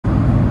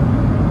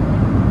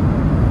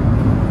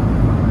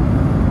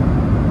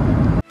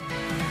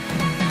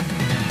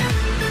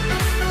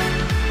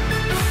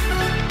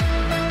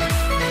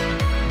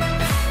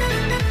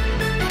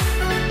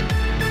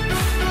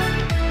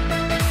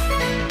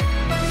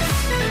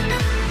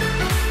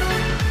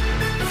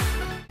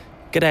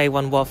G'day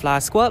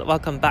YPAD,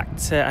 welcome back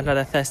to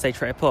another Thursday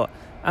trip report.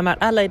 I'm at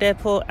Adelaide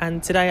Airport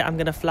and today I'm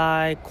going to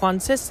fly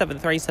Qantas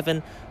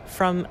 737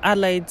 from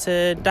Adelaide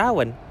to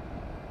Darwin.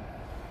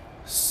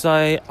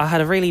 So I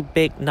had a really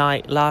big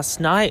night last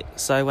night,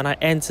 so when I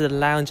enter the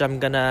lounge I'm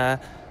going to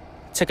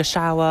take a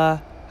shower,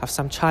 have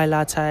some chai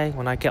latte.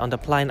 When I get on the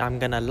plane I'm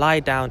going to lie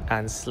down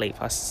and sleep.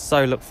 I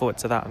so look forward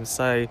to that. I'm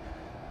so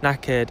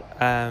knackered.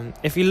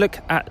 If you look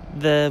at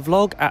the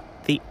vlog at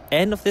the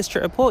end of this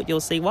trip report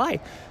you'll see why.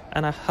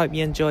 And I hope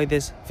you enjoy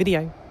this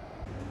video.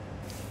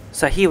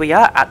 So here we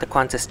are at the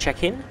Qantas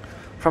check-in.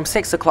 From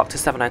 6 o'clock to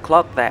 7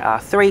 o'clock there are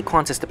 3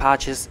 Qantas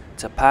departures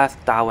to Perth,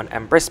 Darwin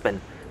and Brisbane.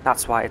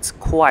 That's why it's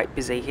quite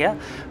busy here.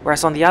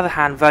 Whereas on the other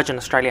hand, Virgin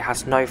Australia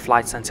has no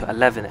flights until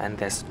 11 and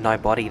there's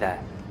nobody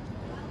there.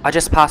 I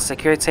just passed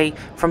security.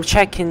 From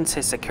check-in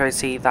to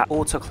security that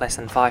all took less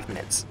than 5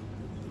 minutes.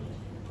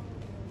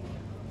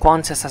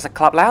 Qantas has a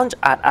club lounge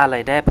at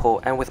Adelaide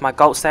Airport and with my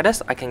gold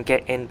status I can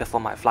get in before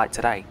my flight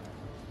today.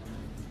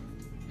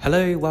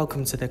 Hello,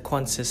 welcome to the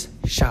Qantas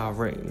shower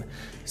room.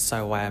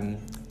 So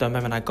the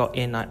moment I got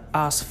in, I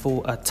asked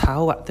for a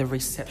towel at the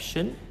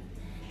reception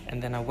and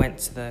then I went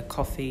to the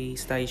coffee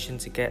station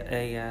to get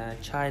a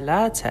chai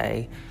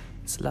latte.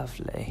 It's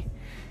lovely.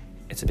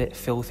 It's a bit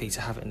filthy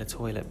to have it in the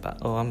toilet, but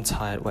oh, I'm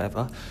tired,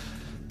 whatever.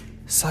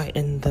 So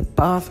in the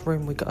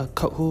bathroom, we got a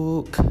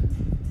cook.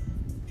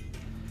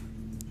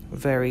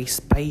 Very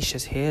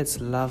spacious here,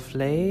 it's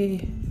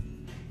lovely.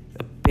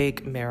 A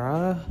big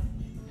mirror.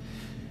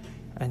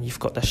 And you've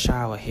got the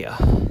shower here.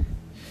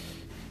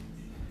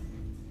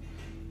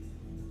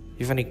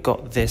 You've only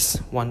got this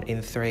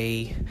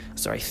 3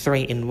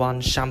 in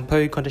 1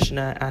 shampoo,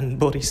 conditioner and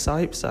body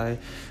soap. So I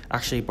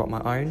actually brought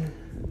my own.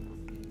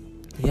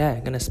 Yeah,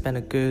 gonna spend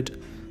a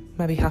good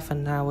maybe half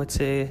an hour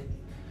to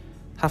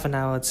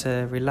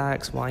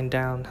relax, wind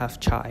down, have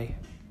chai.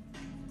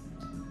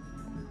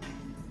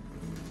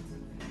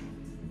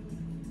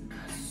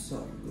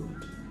 So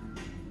good.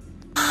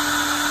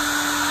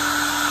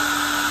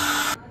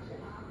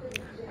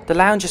 The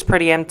lounge is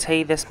pretty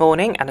empty this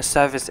morning and the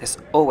service is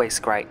always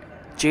great.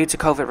 Due to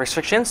COVID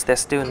restrictions,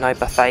 there's still no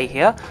buffet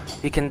here.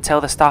 You can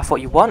tell the staff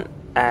what you want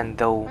and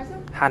they'll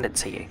hand it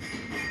to you.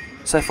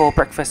 So for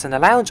breakfast in the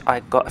lounge, I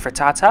got a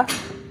frittata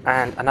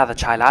and another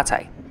chai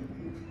latte.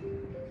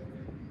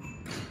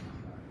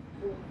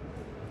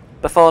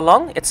 Before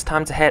long, it's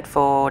time to head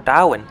for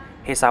Darwin.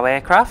 Here's our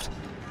aircraft.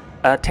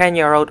 A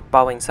 10-year-old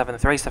Boeing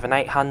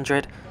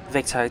 737-800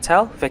 Victor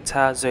Hotel,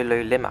 Victor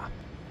Zulu Lima.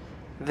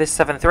 This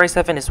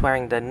 737 is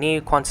wearing the new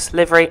Qantas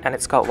livery and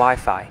it's got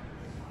Wi-Fi.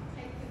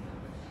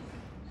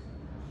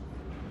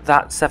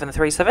 That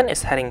 737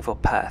 is heading for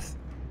Perth.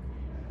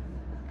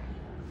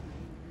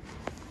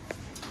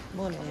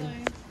 Morning.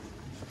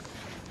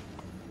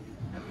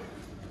 Hello.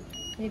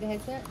 Need a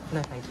headset?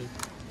 No, thank you.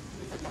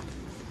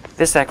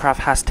 This aircraft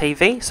has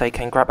TV, so you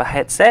can grab a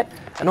headset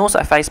and also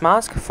a face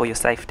mask for your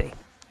safety.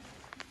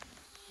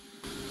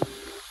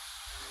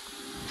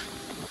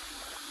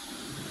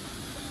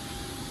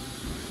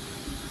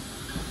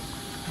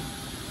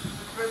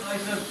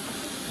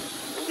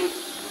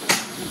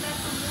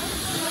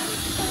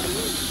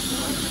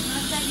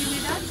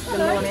 Good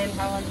morning,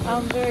 how are you?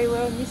 I'm very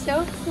well. And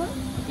yourself?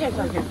 Yes,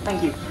 I'm good.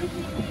 Thank you.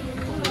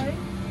 Hello.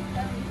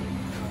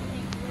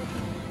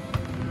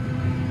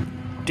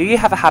 Do you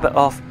have a habit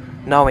of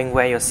knowing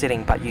where you're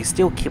sitting but you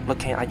still keep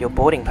looking at your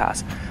boarding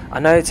pass? I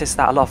noticed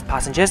that a lot of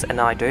passengers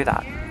and I do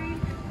that.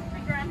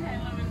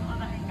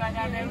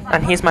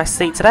 And here's my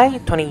seat today,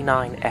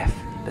 29F,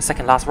 the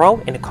second last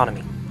row in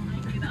economy.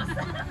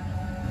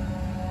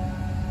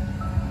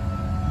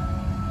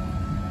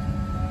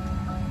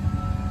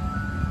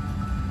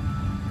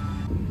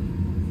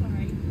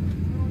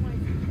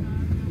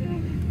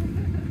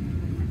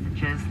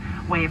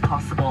 Where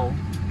possible.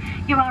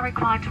 You are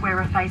required to wear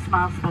a face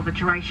mask for the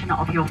duration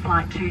of your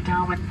flight to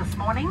Darwin this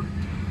morning.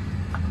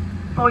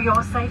 For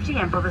your safety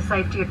and for the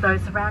safety of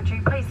those around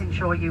you, please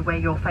ensure you wear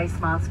your face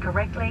mask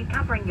correctly,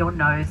 covering your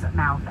nose,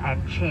 mouth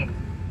and chin.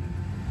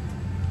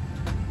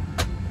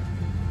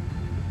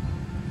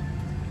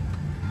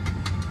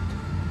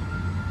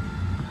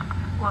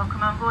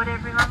 Welcome on board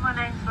everyone, my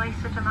name's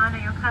Lisa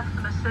Damona, your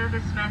customer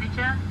service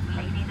manager,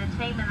 leading the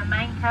team in the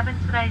main cabin.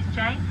 Today's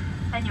Jane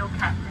and your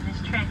captain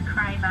is Trent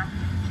Kramer.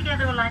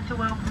 Together we'd like to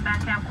welcome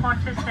back our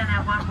Qantas and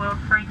our One World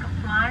frequent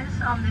flyers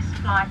on this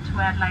flight to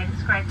Adelaide.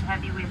 It's great to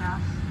have you with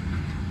us.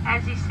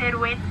 As you said,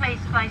 when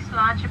please place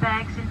larger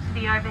bags into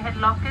the overhead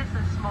lockers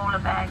and smaller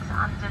bags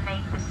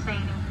underneath the seat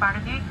in front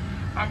of you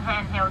and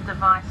handheld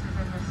devices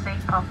in the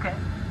seat pocket.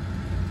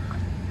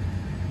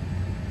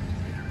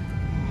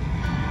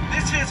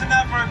 This here's a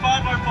number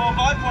 504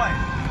 biplane,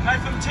 made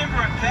from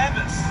timber and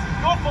canvas.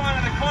 You're flying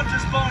on a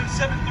Qantas Boeing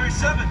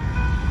 737.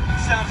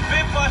 Sounds a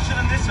bit flasher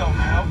than this old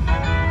now.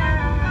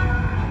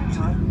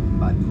 Time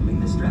by pulling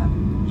the strap.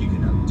 You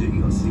can undo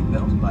your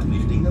seatbelt by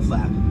lifting the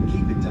flap.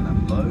 Keep it done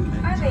up low.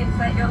 Only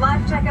inflate your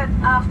life jacket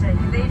after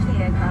you leave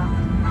the aircraft.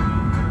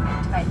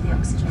 Activate the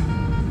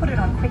oxygen. Put it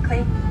on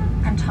quickly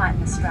and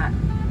tighten the strap.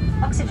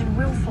 Oxygen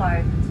will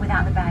flow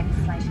without the bag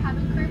inflating.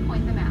 Cabin crew,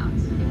 point them out.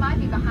 might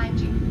be behind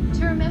you.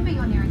 To remember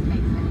your nearest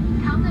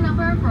exit, count the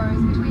number of rows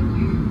between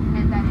you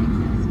and that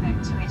exit.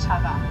 Respect to each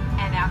other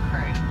and our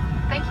crew.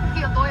 Thank you for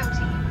your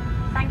loyalty.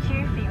 Thank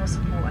you for your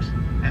support.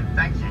 And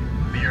thank you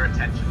for your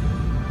attention.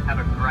 Have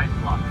a great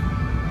flight.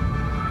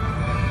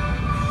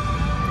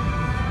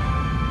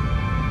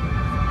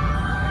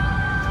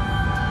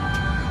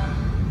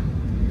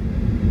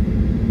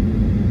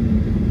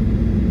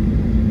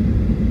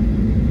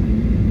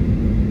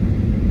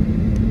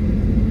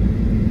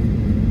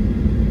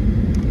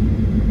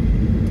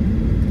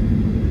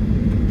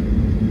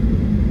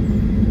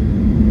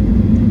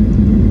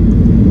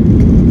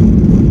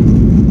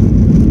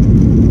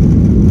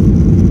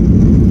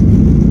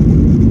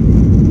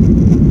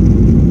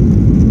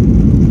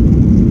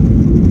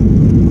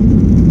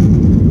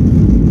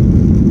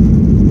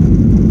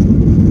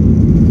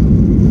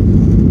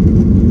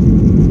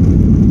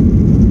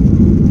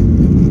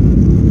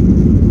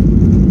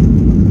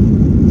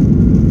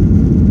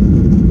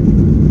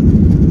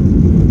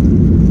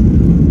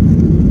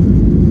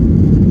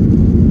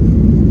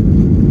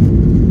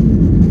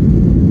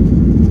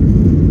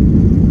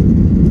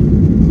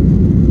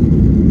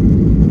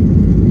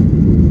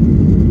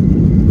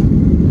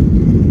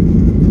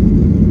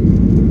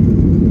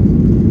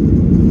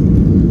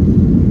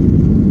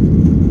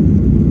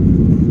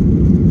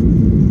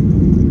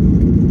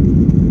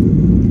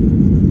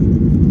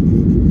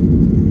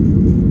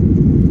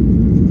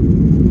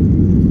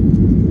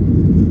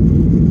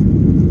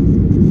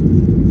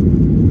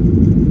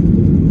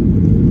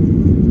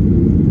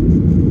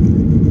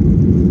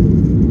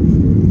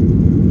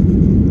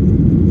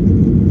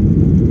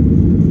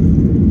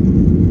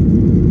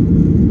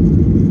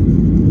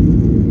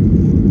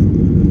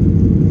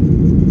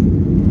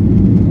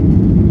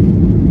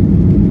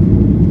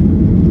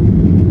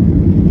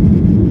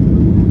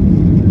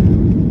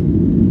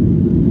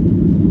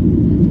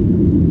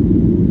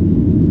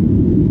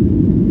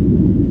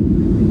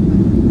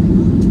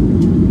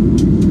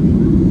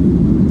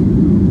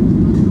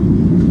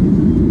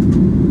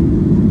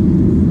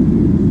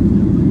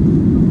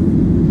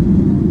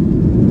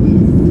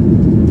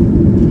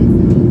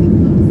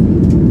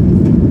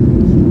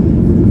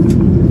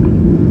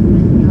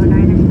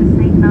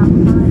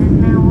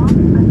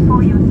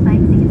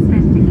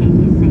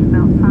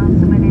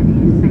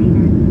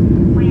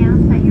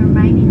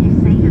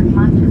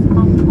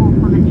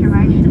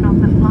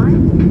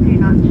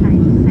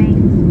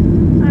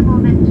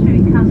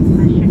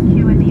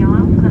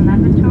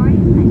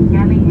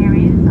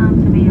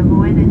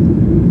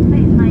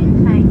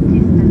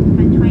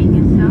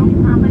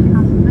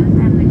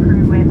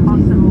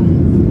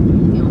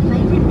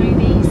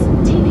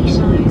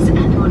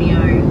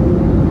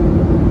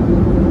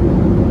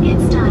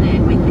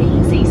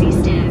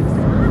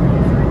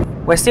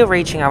 We're still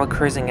reaching our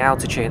cruising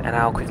altitude and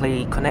I'll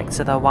quickly connect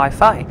to the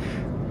Wi-Fi.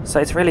 So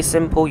it's really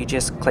simple, you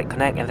just click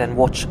connect and then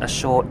watch a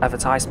short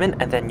advertisement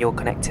and then you're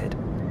connected.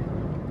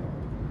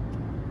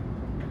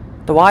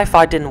 The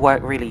Wi-Fi didn't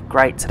work really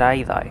great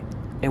today though.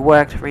 It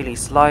worked really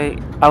slow.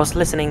 I was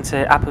listening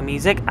to Apple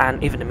Music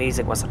and even the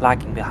music was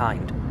lagging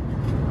behind.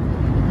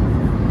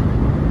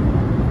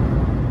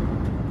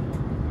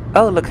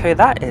 Oh, look who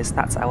that is.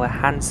 That's our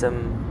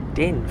handsome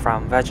Dean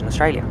from Virgin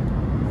Australia.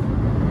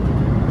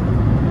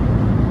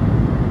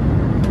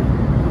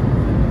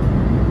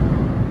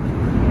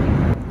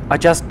 I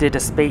just did a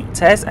speed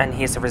test and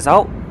here's the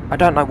result. I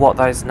don't know what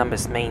those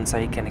numbers mean, so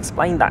you can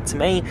explain that to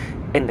me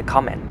in the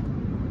comment.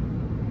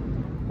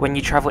 When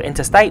you travel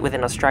interstate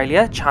within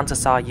Australia,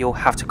 chances are you'll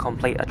have to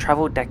complete a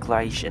travel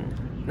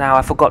declaration. Now,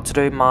 I forgot to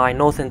do my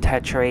Northern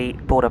Territory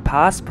border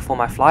pass before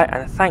my flight,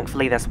 and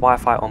thankfully there's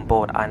Wi-Fi on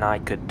board and I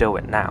could do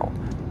it now.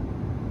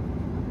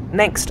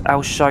 Next,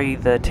 I'll show you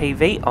the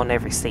TV on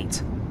every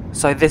seat.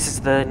 So this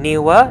is the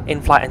newer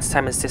in-flight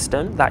entertainment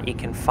system that you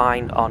can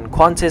find on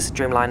Qantas,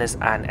 Dreamliners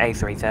and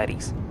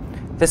A330s.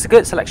 There's a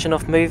good selection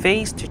of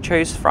movies to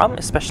choose from,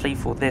 especially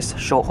for this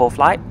short-haul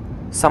flight.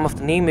 Some of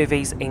the new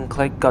movies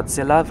include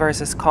Godzilla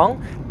vs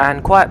Kong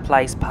and Quiet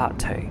Place Part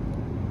 2.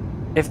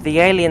 If the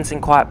aliens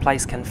in Quiet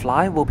Place can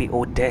fly, we'll be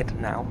all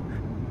dead now.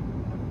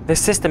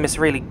 This system is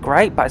really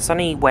great, but it's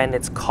only when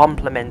it's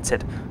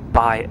complemented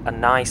by a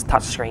nice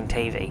touchscreen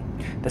TV.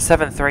 The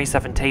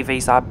 737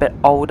 TVs are a bit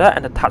older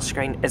and the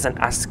touchscreen isn't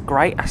as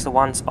great as the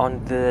ones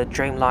on the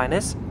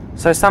Dreamliners,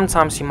 so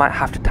sometimes you might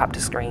have to tap the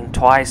screen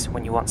twice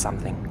when you want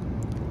something.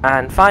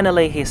 And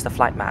finally, here's the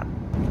flight map.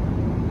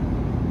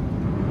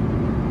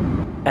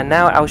 And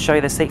now I'll show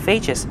you the seat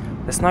features.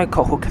 There's no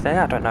coat hook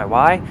there, I don't know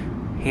why.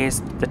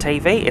 Here's the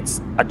TV, it's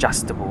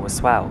adjustable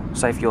as well,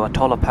 so if you're a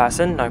taller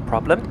person, no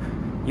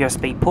problem.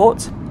 USB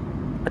port,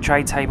 a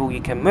tray table,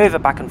 you can move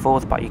it back and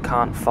forth but you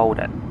can't fold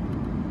it.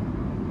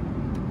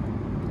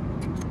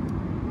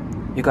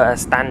 You got a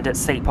standard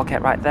seat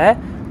pocket right there.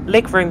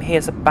 Leg room here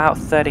is about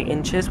 30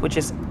 inches, which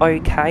is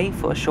okay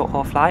for a short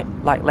haul flight,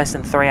 like less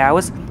than 3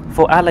 hours.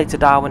 For Adelaide to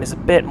Darwin is a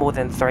bit more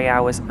than 3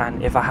 hours,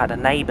 and if I had a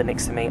neighbour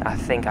next to me, I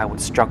think I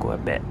would struggle a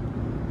bit.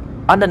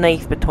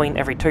 Underneath, between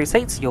every 2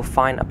 seats, you'll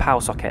find a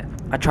power socket.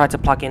 I tried to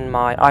plug in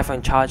my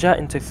iPhone charger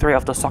into 3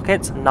 of the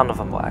sockets, none of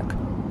them work.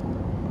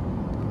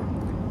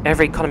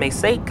 Every economy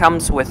seat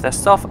comes with a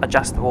soft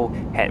adjustable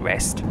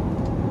headrest.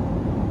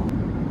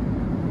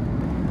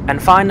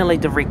 And finally,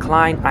 the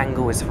recline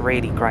angle is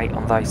really great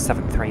on those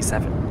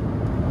 737.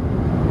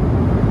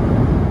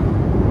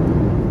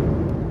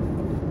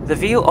 The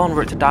view en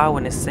route to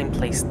Darwin is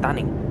simply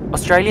stunning.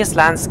 Australia's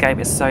landscape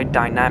is so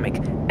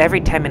dynamic.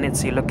 Every 10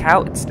 minutes you look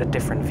out, it's a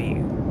different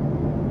view.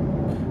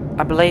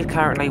 I believe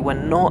currently we're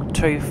not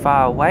too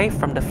far away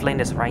from the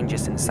Flinders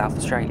Ranges in South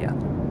Australia.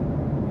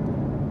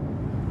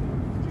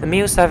 The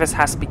meal service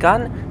has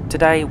begun.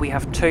 Today we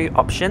have two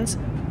options,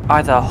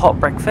 either a hot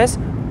breakfast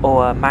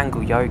or a mango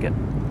yogurt.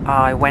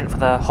 I went for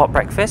the hot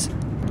breakfast,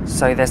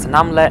 so there's an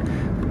omelette,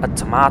 a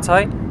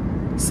tomato,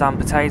 some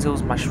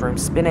potatoes,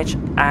 mushrooms, spinach,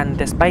 and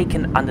there's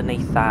bacon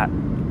underneath that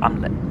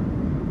omelette.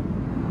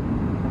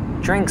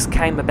 Drinks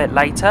came a bit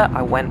later.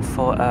 I went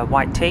for a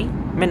white tea,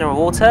 mineral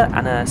water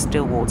and a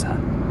still water.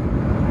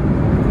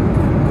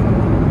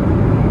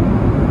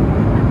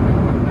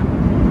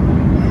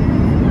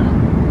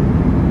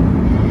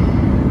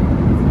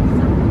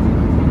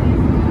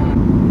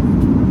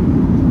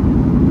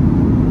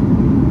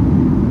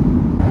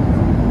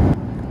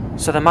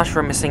 So the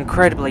mushroom is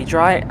incredibly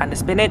dry and the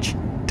spinach,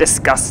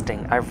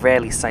 disgusting. I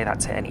rarely say that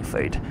to any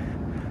food.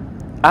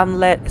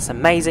 Omelette is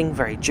amazing,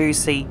 very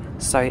juicy,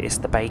 so is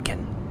the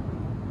bacon.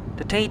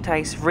 The tea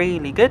tastes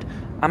really good.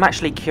 I'm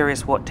actually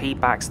curious what tea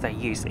bags they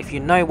use. If you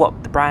know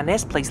what the brand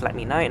is, please let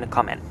me know in a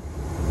comment.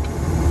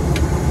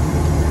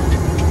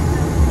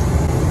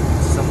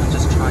 Someone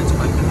just tried to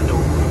open the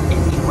door.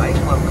 Anyway,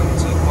 welcome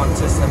to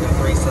Qantas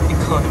 737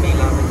 Economy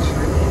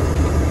Lavatory.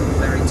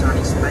 Very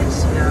tiny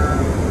space here.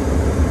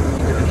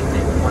 You can only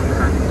fit one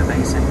hand in the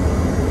basin.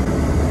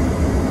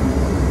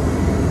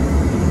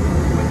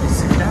 When you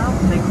sit down,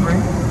 big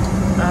room.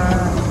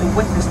 The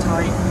width is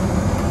tight.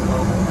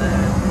 Well, the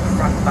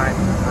front back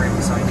room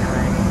is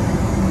okay.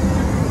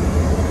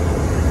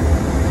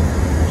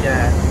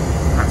 Yeah,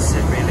 that's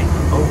it really.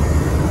 Oh,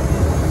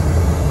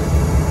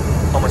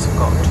 almost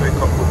forgot. 2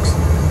 cookbooks.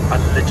 I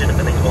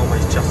legitimately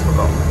almost just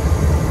forgot.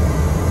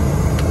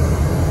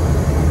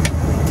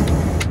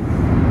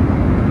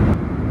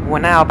 We're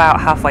now about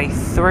halfway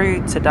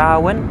through to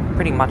Darwin,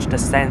 pretty much the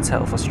centre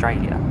of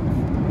Australia.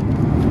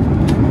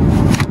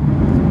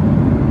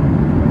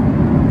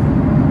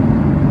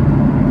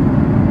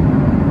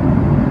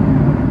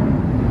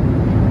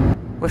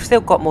 We've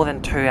still got more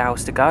than 2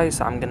 hours to go,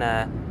 so I'm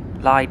gonna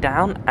lie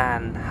down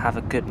and have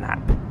a good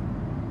nap.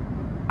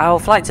 Our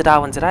flight to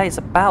Darwin today is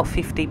about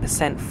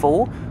 50%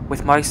 full,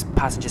 with most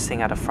passengers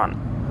sitting at the front.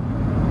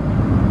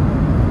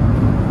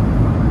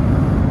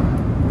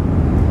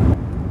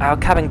 Our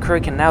cabin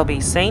crew can now be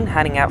seen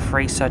handing out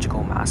free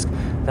surgical masks.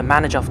 The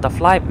manager of the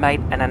flight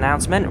made an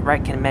announcement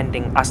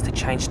recommending us to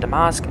change the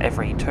mask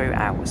every 2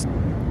 hours.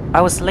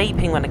 I was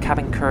sleeping when the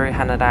cabin crew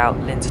handed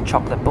out Lindt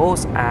chocolate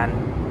balls and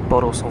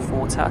bottles of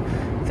water.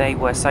 They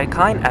were so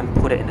kind and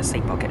put it in the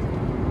seat pocket.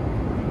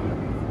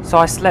 So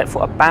I slept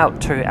for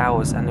about 2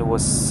 hours and it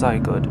was so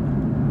good.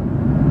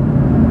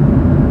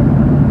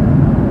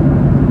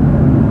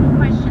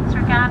 Questions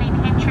regarding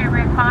entry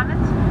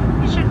requirements?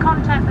 You should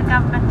contact the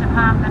government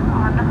department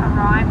on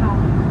arrival.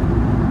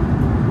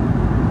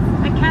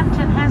 The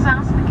captain has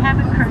asked the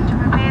cabin crew to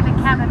prepare the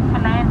cabin for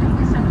landing,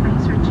 so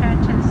please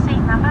return to the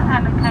seat number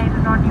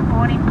allocated on your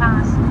boarding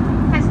pass.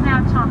 It's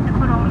now time to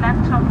put all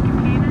laptop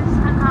computers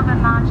and other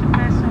larger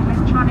personal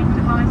electronic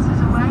devices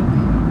away,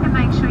 and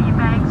make sure your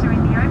bags are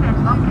in the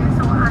overhead lockers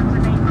or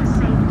underneath the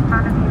seat in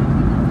front of you.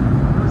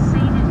 You're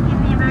seated in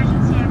the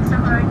emergency exit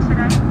row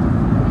today.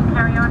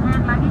 Carry-on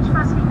hand luggage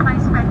must be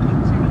placed back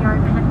into the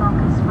overhead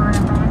lockers for a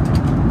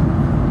landing.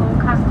 All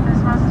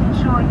customers must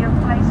ensure you've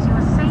placed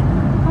your seat,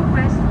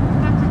 footrest,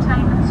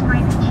 entertainment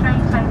screen and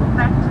shade table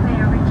back to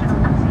their original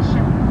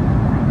position.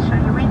 Make sure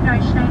your window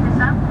shade is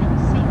up and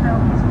your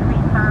seatbelt is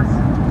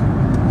pre-fastened.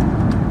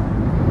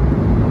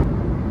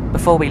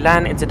 Before we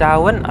land into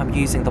Darwin, I'm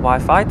using the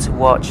Wi-Fi to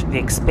watch the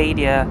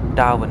Expedia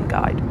Darwin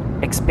guide.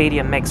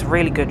 Expedia makes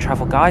really good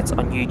travel guides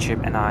on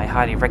YouTube and I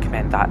highly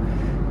recommend that.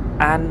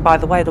 And by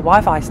the way, the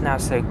Wi-Fi is now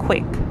so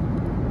quick.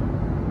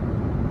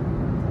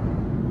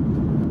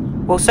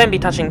 We'll soon be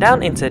touching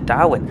down into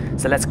Darwin,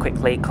 so let's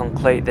quickly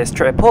conclude this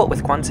trip report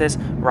with Qantas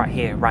right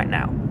here, right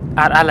now.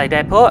 At Adelaide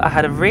Airport, I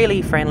had a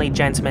really friendly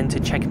gentleman to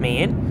check me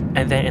in,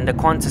 and then in the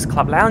Qantas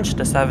Club Lounge,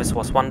 the service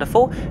was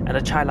wonderful and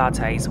the chai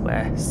lattes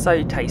were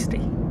so tasty.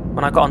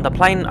 When I got on the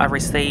plane, I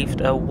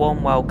received a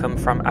warm welcome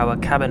from our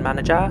cabin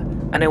manager,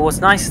 and it was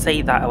nice to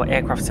see that our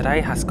aircraft today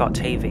has got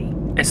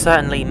TV. It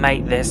certainly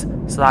made this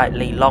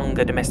slightly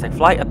longer domestic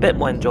flight a bit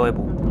more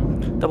enjoyable.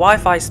 The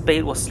Wi-Fi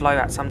speed was slow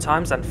at some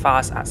times and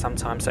fast at some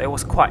times, so it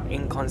was quite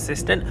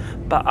inconsistent,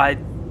 but I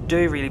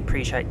do really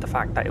appreciate the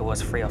fact that it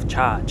was free of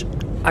charge.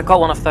 I got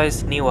one of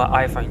those newer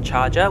iPhone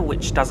charger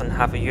which doesn't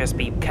have a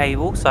USB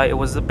cable, so it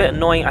was a bit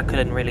annoying. I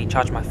couldn't really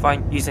charge my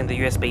phone using the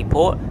USB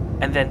port,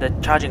 and then the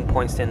charging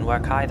points didn't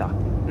work either.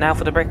 Now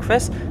for the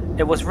breakfast,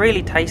 it was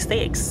really tasty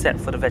except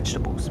for the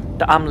vegetables.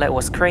 The omelette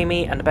was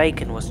creamy and the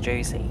bacon was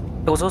juicy.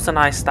 It was also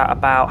nice that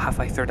about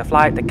halfway through the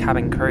flight, the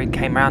cabin crew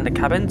came around the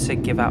cabin to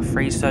give out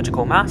free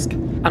surgical masks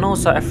and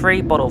also a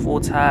free bottle of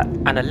water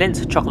and a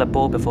Lindt chocolate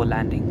ball before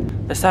landing.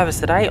 The service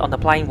today on the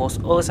plane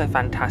was also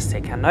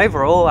fantastic, and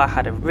overall I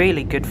had a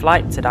really good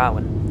flight to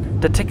Darwin.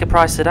 The ticket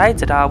price today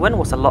to Darwin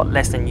was a lot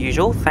less than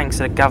usual thanks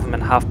to the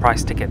government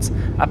half-price tickets.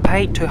 I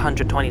paid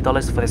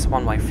 $220 for this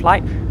one-way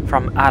flight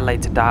from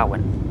Adelaide to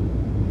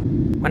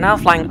Darwin. We're now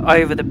flying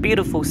over the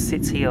beautiful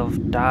city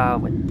of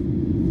Darwin.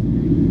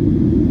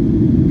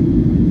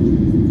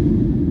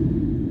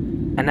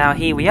 And now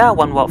here we are,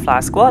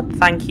 YPAD.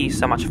 Thank you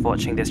so much for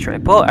watching this trip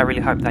report. I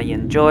really hope that you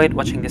enjoyed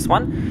watching this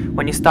one.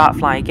 When you start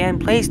flying again,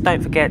 please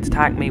don't forget to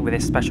tag me with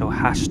a special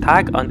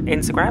hashtag on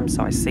Instagram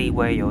so I see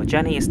where your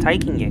journey is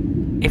taking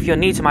you. If you're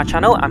new to my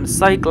channel, I'm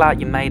so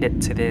glad you made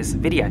it to this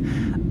video.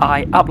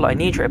 I upload a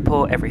new trip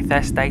report every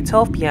Thursday,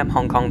 12 PM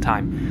Hong Kong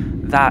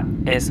time. That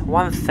is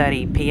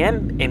 1:30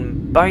 PM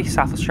in both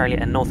South Australia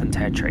and Northern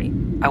Territory.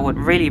 I would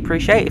really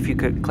appreciate if you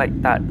could click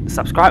that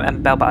subscribe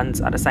and bell buttons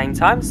at the same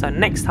time, so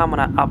next time when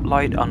I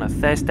upload on a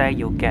Thursday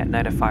you'll get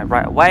notified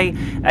right away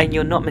and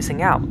you're not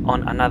missing out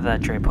on another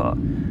trip report.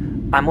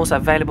 I'm also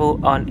available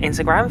on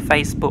Instagram,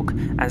 Facebook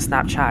and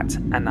Snapchat,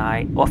 and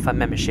I offer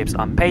memberships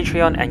on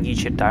Patreon and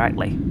YouTube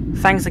directly.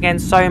 Thanks again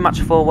so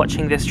much for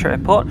watching this trip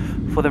report.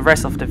 For the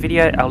rest of the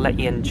video I'll let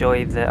you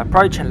enjoy the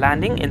approach and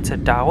landing into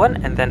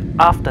Darwin, and then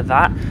after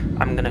that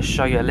I'm going to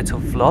show you a little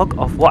vlog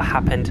of what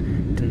happened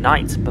the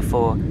night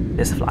before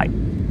this flight.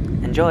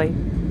 Enjoy!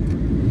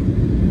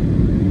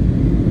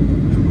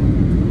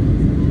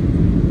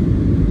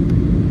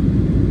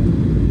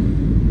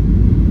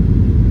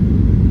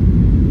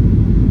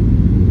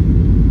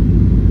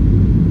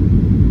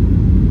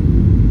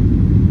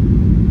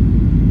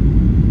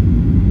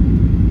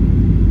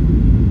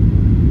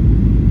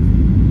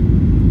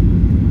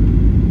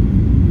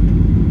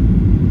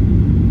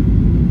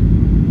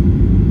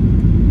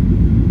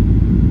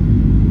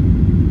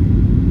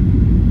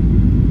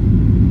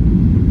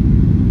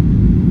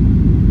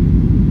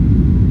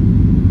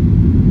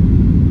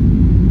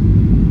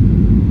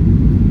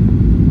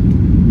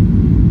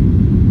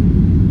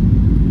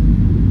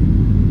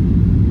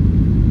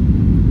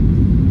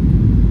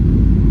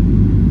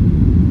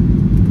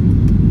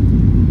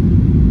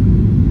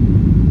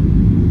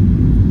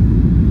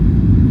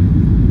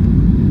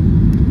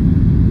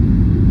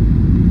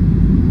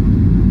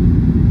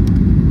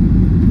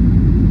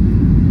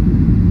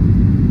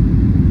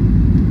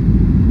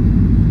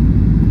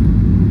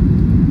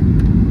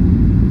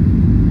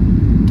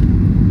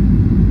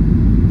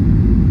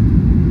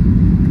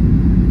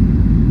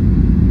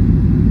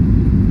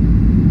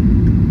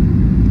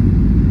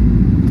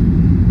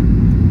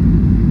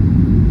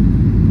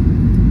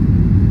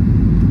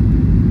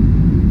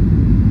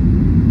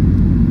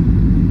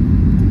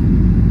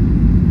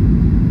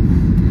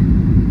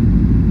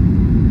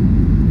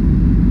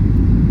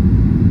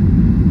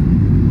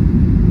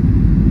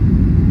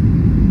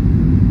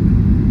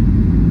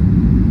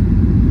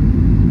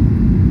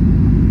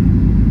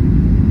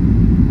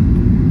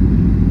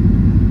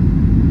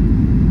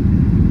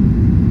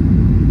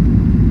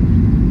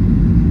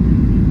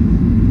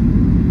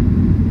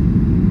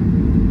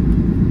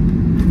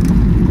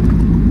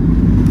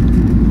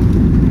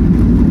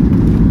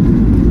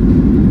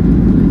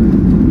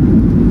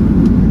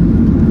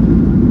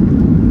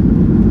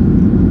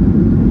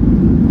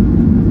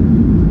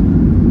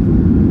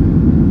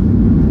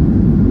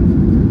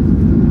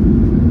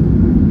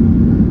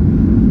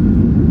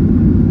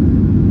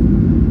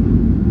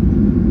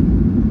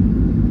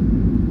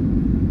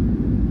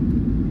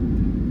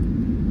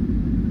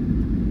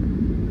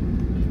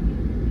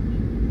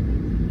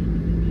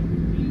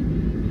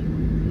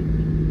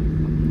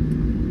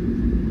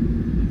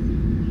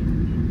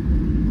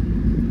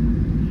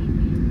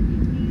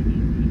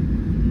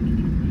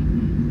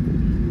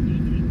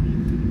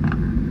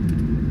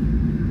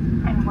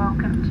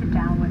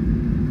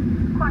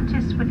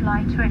 Qantas would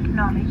like to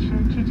acknowledge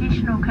the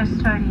traditional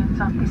custodians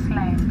of this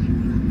land.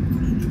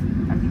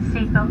 As your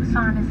seatbelt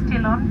sign is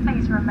still on,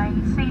 please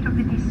remain seated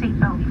with your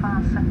seatbelt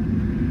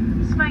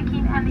fastened.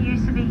 Smoking and the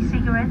use of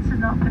e-cigarettes is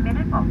not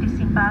permitted while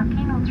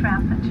disembarking or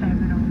throughout the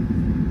terminal.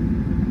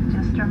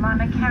 Just a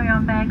reminder,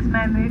 carry-on bags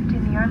may be moved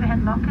in the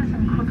overhead lockers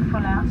and could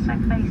fall out, so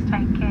please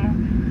take care.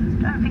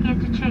 Don't forget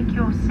to check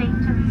your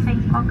seat and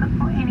seat pocket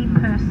for any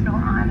personal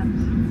items.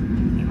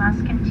 You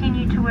must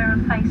continue to wear a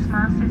face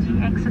mask as you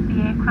exit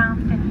the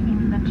aircraft and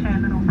in the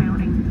terminal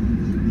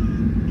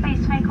building.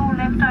 Please take all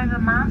leftover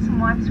masks and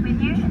wipes with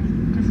you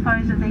and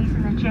dispose of these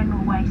in the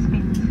general waste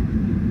bins.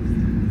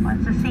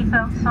 Once the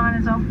seatbelt sign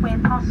is off, where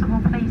possible,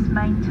 please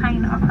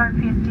maintain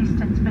appropriate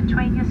distance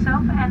between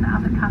yourself and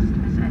other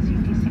customers as you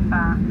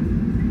disembark.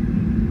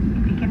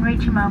 If you can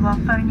reach your mobile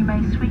phone, you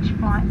may switch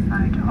flight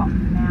mode off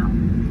now.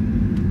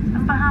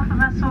 On behalf of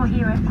us all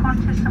here at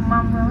Qantas and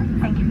OneWorld,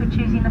 thank you for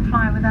choosing to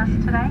fly with us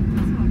today.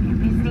 If you're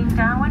visiting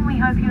Darwin, we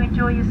hope you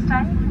enjoy your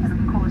stay, and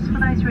of course for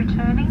those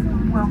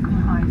returning,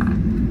 welcome home.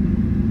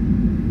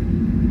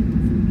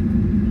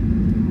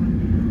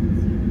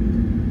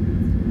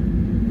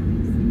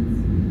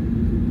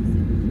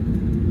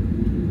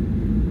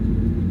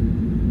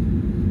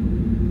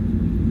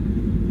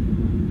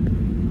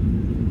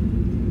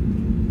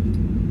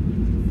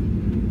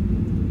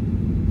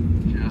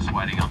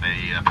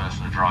 the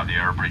person to drive the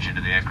aero bridge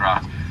into the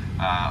aircraft.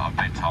 I've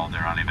been told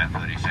they're only about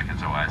 30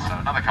 seconds away, so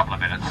another couple of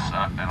minutes,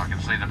 and I can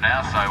see them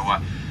now. So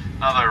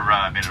another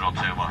minute or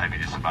two, and we'll have you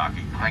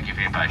disembarking. Thank you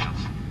for your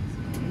patience.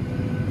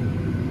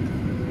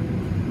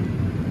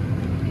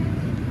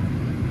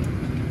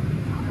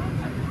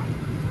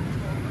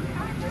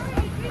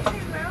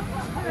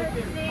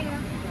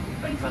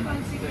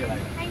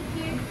 Thank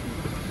you.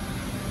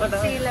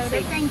 See you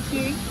later. Thank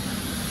you.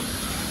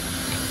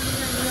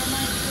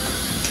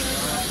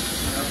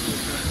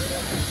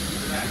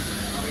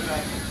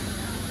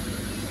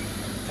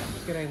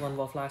 Good day,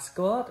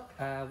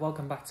 OWFsquad.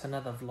 Welcome back to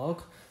another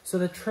vlog. So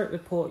the trip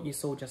report you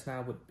saw just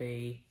now would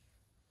be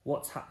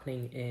what's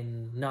happening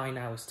in 9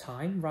 hours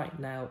time. Right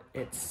now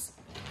it's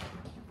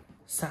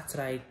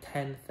Saturday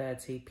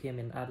 10:30 PM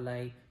in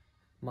Adelaide.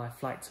 My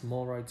flight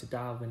tomorrow to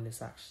Darwin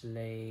is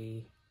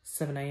actually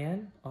 7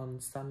 AM on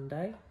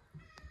Sunday.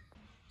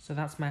 So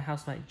that's my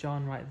housemate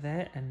John right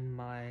there and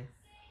my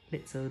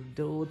little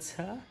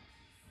daughter.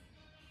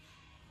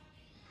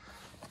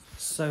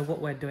 So what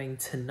we're doing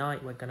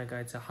tonight, we're gonna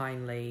go to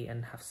Hindley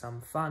and have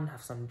some fun,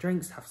 have some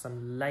drinks, have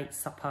some late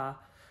supper.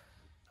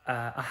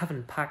 I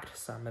haven't packed,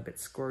 so I'm a bit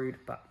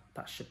screwed, but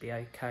that should be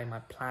okay. My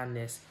plan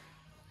is,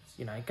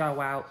 you know, go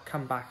out,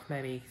 come back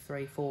maybe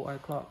 3-4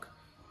 o'clock,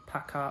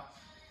 pack up,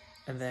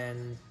 and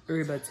then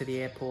Uber to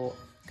the airport.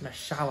 Gonna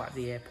shower at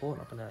the airport,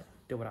 not gonna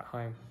do it at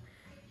home,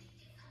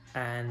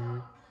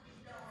 and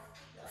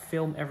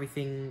film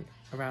everything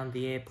around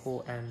the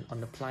airport and on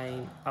the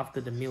plane.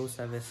 After the meal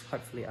service,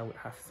 hopefully I would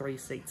have 3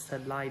 seats to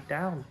lie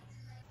down.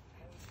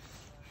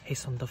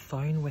 He's on the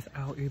phone with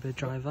our Uber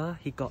driver.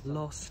 He got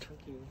lost.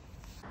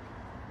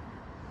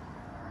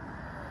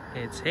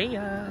 It's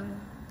here.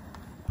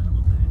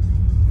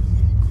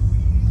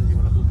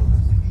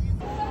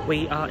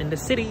 We are in the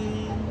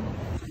city.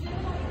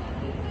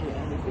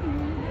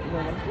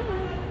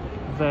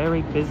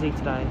 Very busy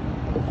today.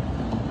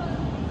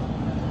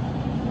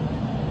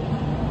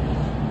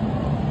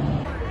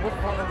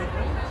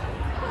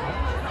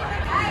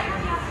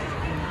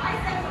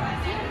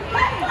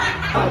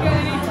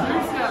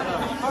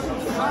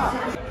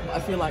 I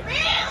feel like...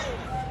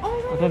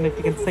 I don't know if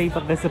you can see,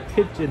 but there's a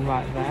pigeon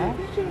right there.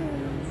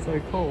 So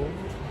cool.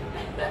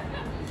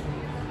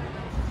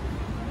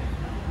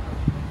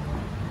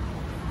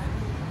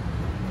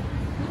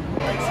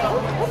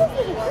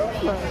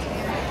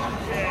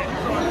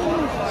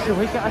 Should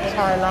we get a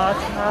chai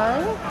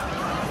latte?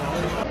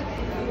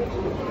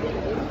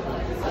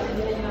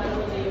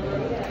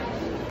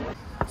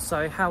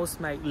 So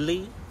housemate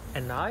Lee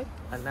and I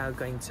are now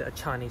going to a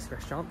Chinese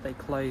restaurant. They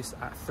close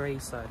at 3,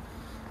 so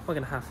we're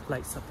gonna have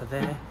late supper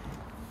there.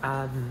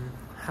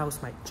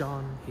 Housemate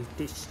John, he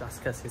ditched us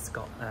because he's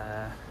got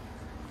a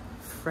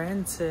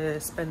friend to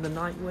spend the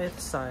night with,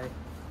 so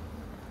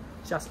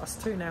just us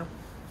two now.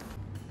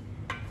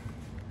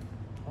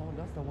 Oh,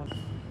 that's the one.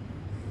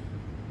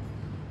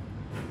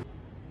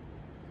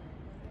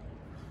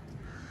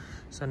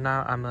 So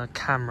now I'm a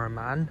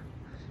cameraman.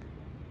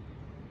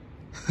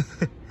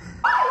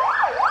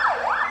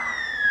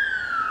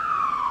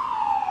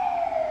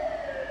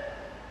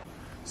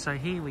 So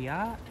here we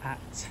are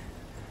at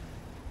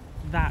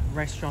that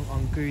restaurant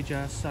on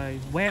Guja. So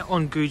we're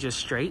on Guja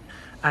Street,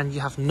 and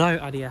you have no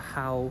idea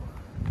how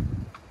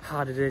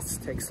hard it is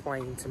to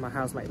explain to my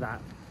housemate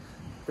that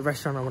the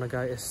restaurant I want to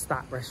go is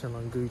that restaurant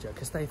on Guja,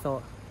 because they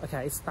thought,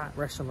 okay, it's that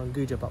restaurant on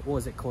Guja, but what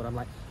is it called? I'm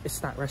like, it's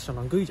that restaurant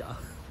on Guja.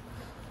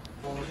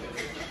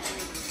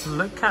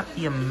 Look at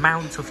the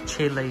amount of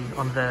chili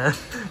on the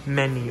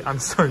menu. I'm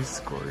so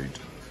screwed.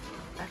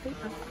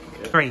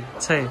 3,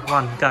 2,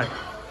 1, go.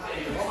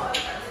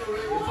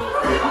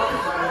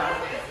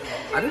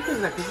 I don't think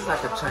that this is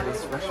like a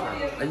Chinese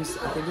restaurant. I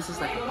think this is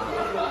like a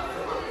bar.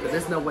 But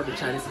there's no way the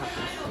Chinese have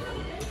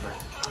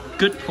this.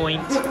 Good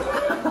point.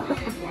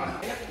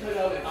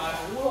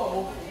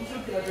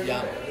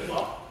 Yeah.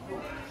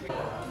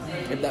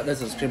 If that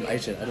doesn't scream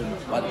Asian, I don't know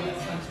what.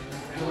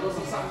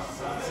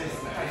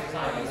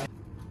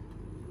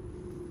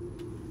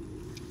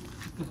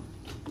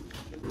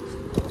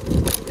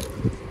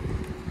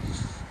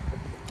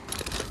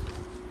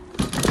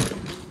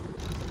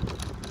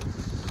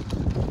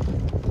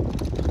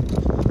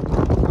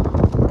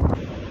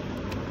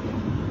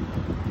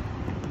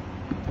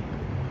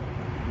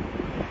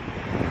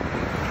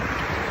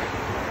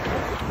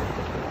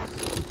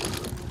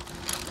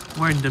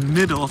 We're in the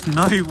middle of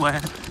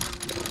nowhere.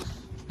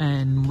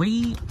 And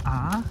we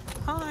are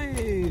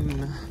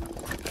home.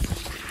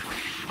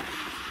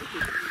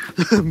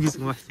 I'm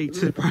using my feet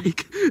to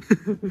brake.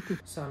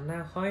 So I'm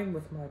now home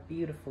with my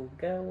beautiful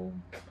girl.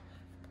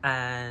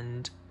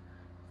 And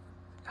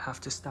I have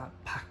to start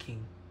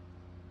packing.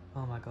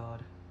 Oh my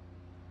god.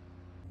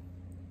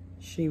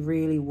 She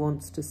really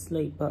wants to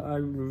sleep, but I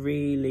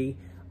really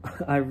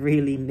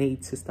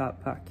need to start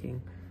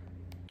packing.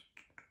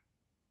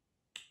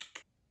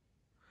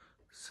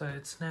 So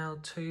it's now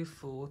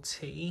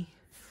 2:40.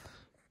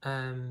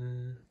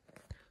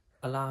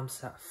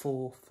 Alarm's at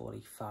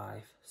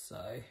 4:45,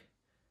 so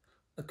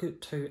a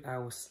good 2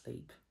 hours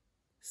sleep.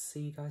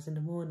 See you guys in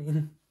the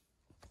morning.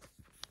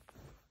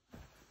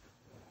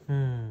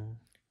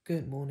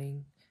 Good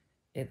morning.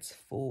 It's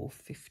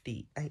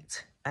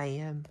 4:58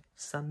 a.m.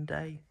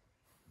 Sunday.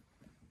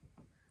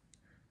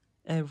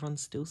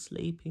 Everyone's still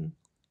sleeping.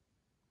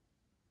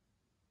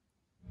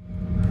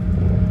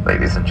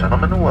 Ladies and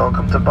gentlemen,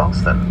 welcome to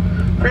Boston.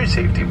 For your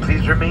safety,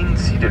 please remain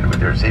seated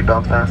with your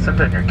seatbelt fastened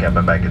and your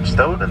cabin baggage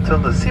stowed until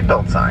the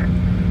seatbelt sign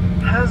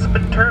has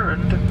been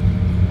turned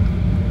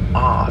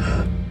off.